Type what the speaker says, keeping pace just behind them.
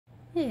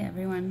Hey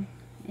everyone,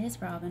 it's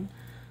Robin.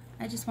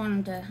 I just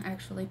wanted to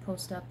actually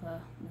post up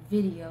a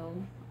video,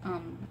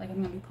 like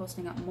I'm gonna be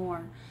posting up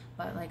more,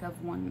 but like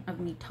of one of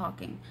me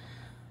talking,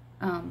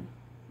 um,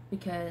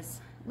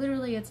 because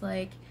literally it's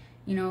like,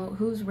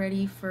 who's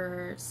ready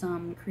for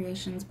some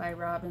creations by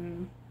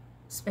Robin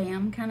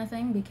spam kind of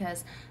thing?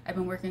 Because I've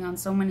been working on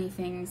so many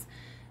things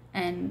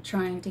and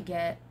trying to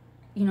get,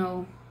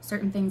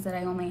 certain things that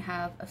I only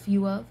have a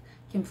few of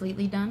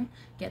completely done,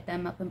 get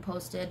them up and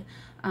posted.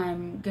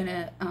 I'm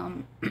gonna,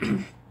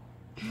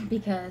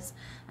 because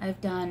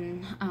I've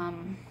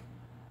done,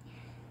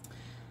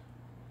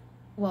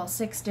 well,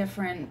 6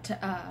 different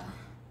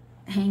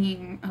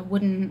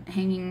wooden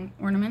hanging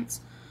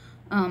ornaments.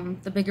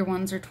 The bigger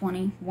ones are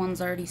 20.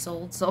 One's already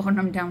sold, so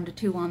I'm down to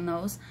 2 on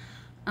those.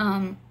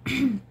 Um,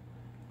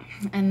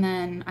 and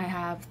then I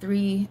have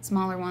 3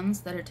 smaller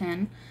ones that are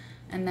 10.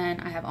 And then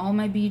I have all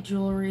my bead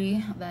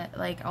jewelry that,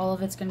 like, all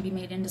of it's going to be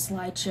made into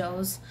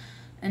slideshows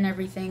and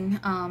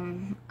everything.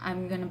 I'm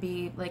going to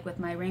be, like, with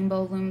my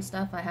rainbow loom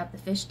stuff, I have the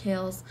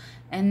fishtails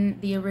and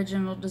the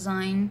original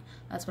design.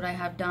 That's what I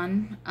have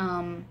done.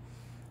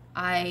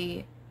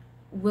 I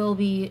will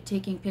be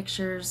taking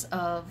pictures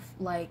of,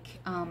 like,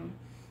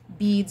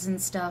 beads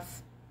and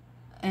stuff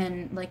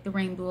and like the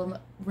rainbow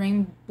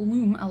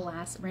loom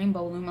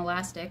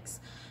elastics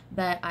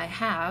that I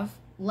have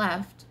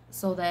left,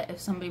 so that if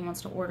somebody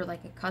wants to order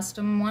like a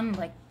custom one,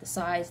 like the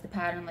size, the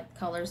pattern, like the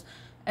colors,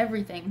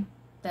 everything,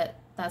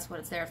 that's what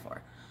it's there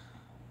for.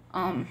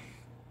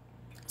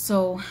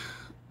 So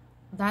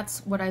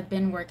that's what I've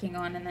been working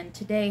on. And then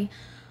today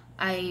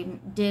I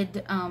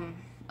did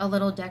a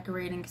little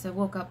decorating because I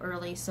woke up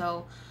early,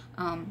 so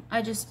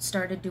I just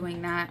started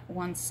doing that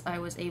once I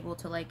was able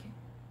to like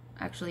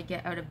actually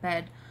get out of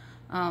bed.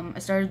 I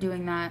started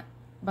doing that,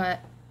 but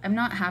I'm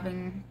not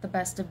having the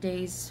best of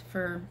days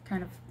for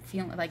kind of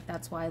feeling like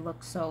that's why I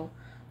look so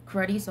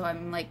cruddy. So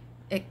I'm like,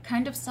 it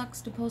kind of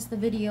sucks to post the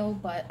video,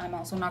 but I'm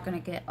also not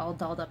going to get all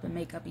dolled up in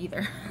makeup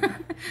either.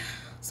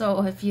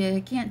 So if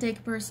you can't take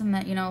a person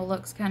that,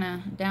 looks kind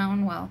of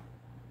down, well,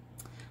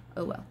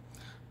 oh well.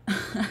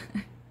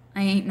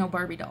 I ain't no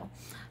Barbie doll.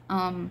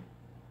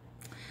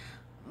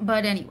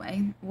 But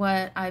anyway,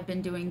 what I've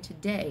been doing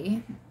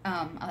today,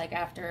 like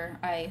after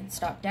I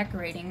stopped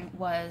decorating,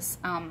 was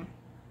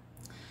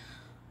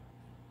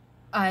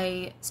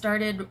I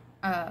started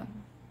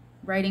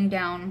writing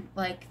down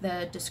like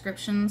the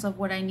descriptions of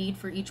what I need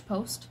for each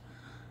post,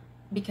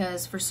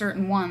 because for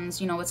certain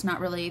ones, it's not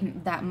really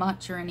that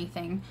much or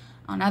anything.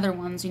 On other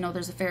ones,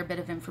 there's a fair bit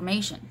of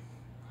information.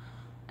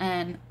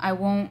 And I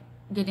won't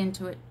get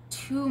into it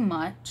too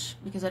much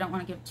because I don't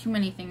want to give too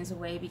many things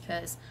away,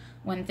 because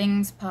when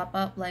things pop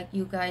up, like,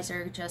 you guys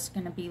are just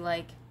going to be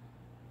like,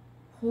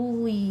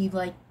 holy,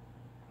 like,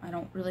 I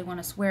don't really want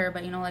to swear,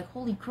 but, like,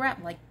 holy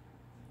crap, like,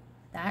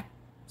 that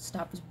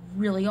stuff is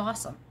really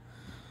awesome.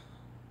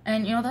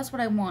 And, that's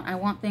what I want. I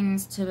want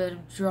things to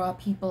draw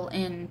people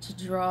in, to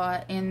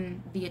draw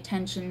in the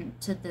attention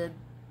to the,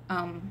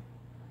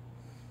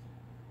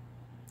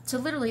 to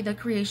literally the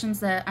creations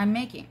that I'm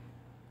making.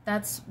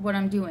 That's what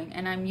I'm doing.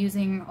 And I'm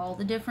using all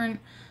the different,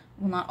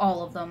 well, not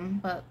all of them,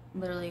 but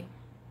literally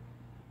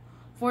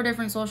 4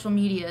 different social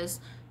medias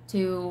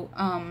to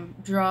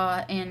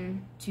draw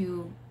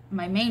into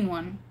my main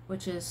one,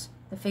 which is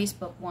the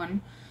Facebook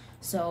one.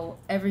 So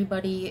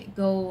everybody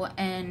go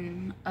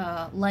and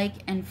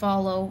like and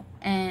follow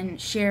and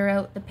share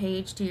out the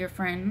page to your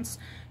friends,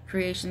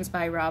 Creations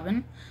by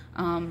Robin.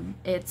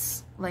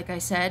 It's, like I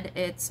said,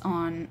 it's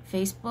on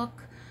Facebook,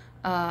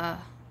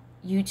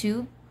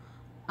 YouTube.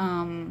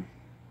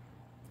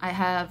 I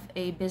have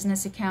a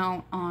business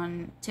account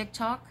on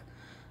TikTok.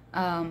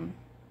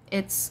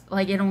 It's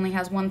like, it only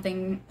has one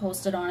thing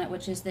posted on it,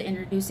 which is the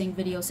introducing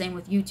video. Same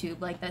with YouTube.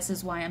 Like, this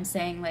is why I'm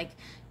saying, like,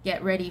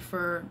 get ready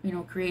for,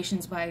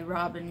 Creations by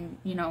Robin,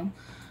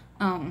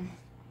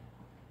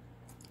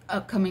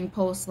 upcoming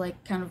posts,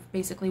 like, kind of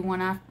basically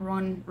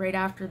one right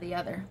after the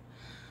other.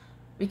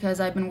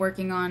 Because I've been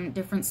working on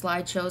different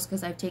slideshows,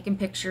 because I've taken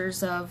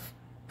pictures of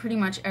pretty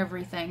much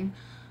everything.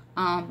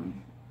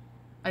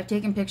 I've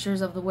taken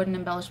pictures of the wooden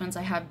embellishments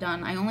I have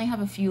done. I only have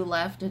a few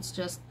left. It's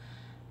just,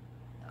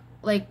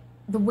 like,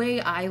 the way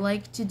I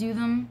like to do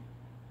them,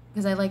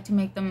 because I like to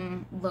make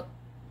them look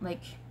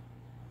like,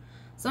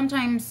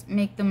 sometimes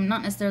make them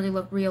not necessarily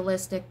look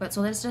realistic, but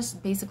so that's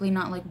just basically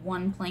not like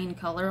one plain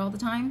color all the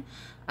time.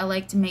 I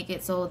like to make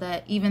it so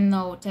that even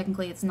though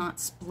technically it's not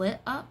split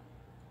up,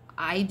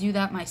 I do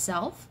that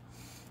myself.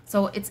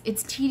 So it's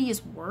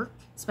tedious work,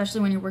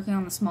 especially when you're working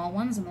on the small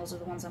ones, and those are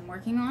the ones I'm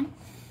working on.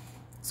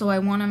 So I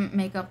want to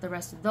make up the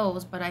rest of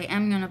those, but I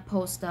am going to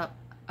post up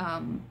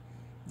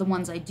the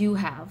ones I do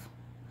have.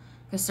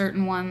 Because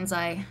certain ones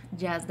I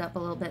jazzed up a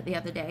little bit the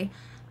other day.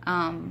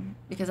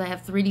 Because I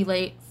have 3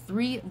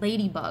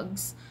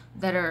 ladybugs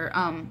that are,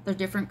 they're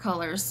different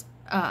colors.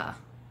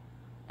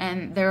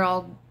 And they're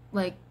all,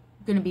 like,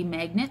 going to be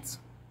magnets.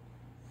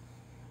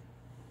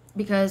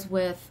 Because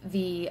with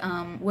the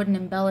wooden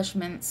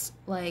embellishments,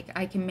 like,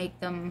 I can make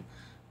them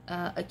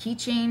a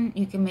keychain.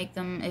 You can make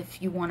them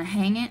if you want to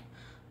hang it.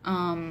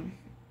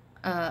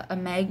 a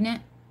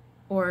magnet,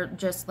 or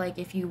just like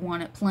if you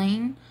want it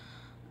plain,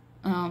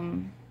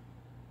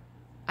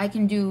 I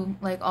can do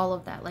like all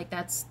of that. Like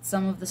that's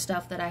some of the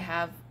stuff that I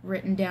have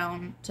written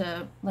down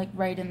to like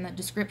write in the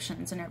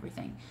descriptions and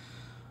everything.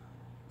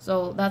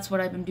 So that's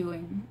what I've been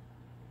doing.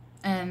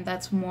 And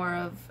that's more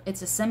of,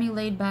 it's a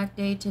semi-laid back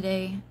day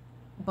today,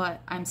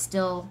 but I'm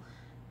still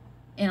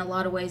in a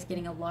lot of ways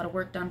getting a lot of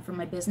work done for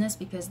my business,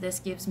 because this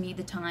gives me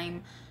the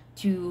time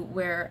to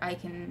where I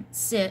can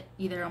sit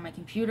either on my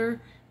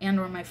computer and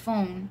or my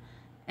phone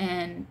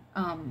and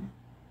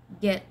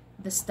get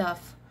the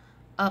stuff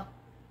up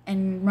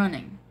and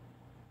running.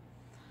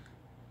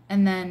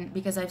 And then,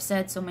 because I've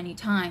said so many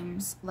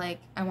times, like,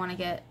 I want to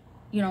get,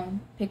 you know,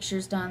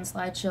 pictures done,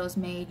 slideshows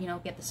made, you know,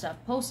 get the stuff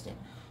posted.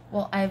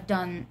 Well, I've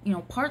done, you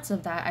know, parts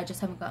of that, I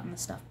just haven't gotten the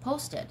stuff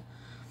posted.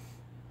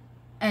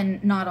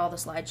 And not all the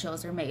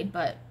slideshows are made,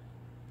 but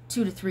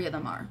 2 to 3 of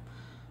them are.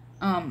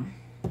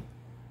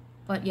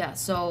 But yeah,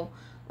 so,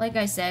 like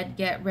I said,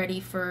 get ready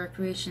for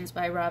Creations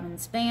by Robin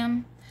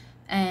Spam,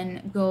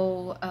 and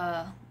go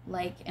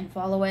like and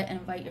follow it and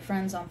invite your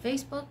friends on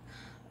Facebook.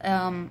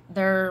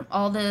 They're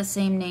all the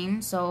same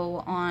name,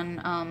 so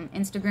on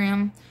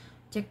Instagram,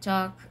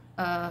 TikTok,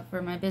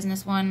 for my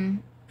business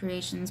one,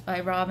 Creations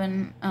by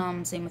Robin,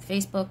 same with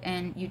Facebook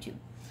and YouTube.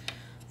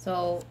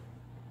 So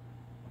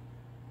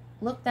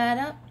look that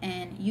up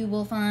and you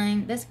will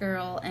find this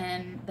girl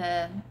and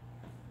the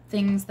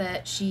things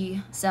that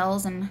she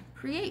sells and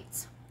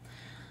creates.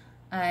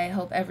 I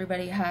hope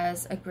everybody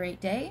has a great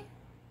day.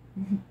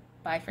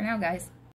 Bye for now, guys.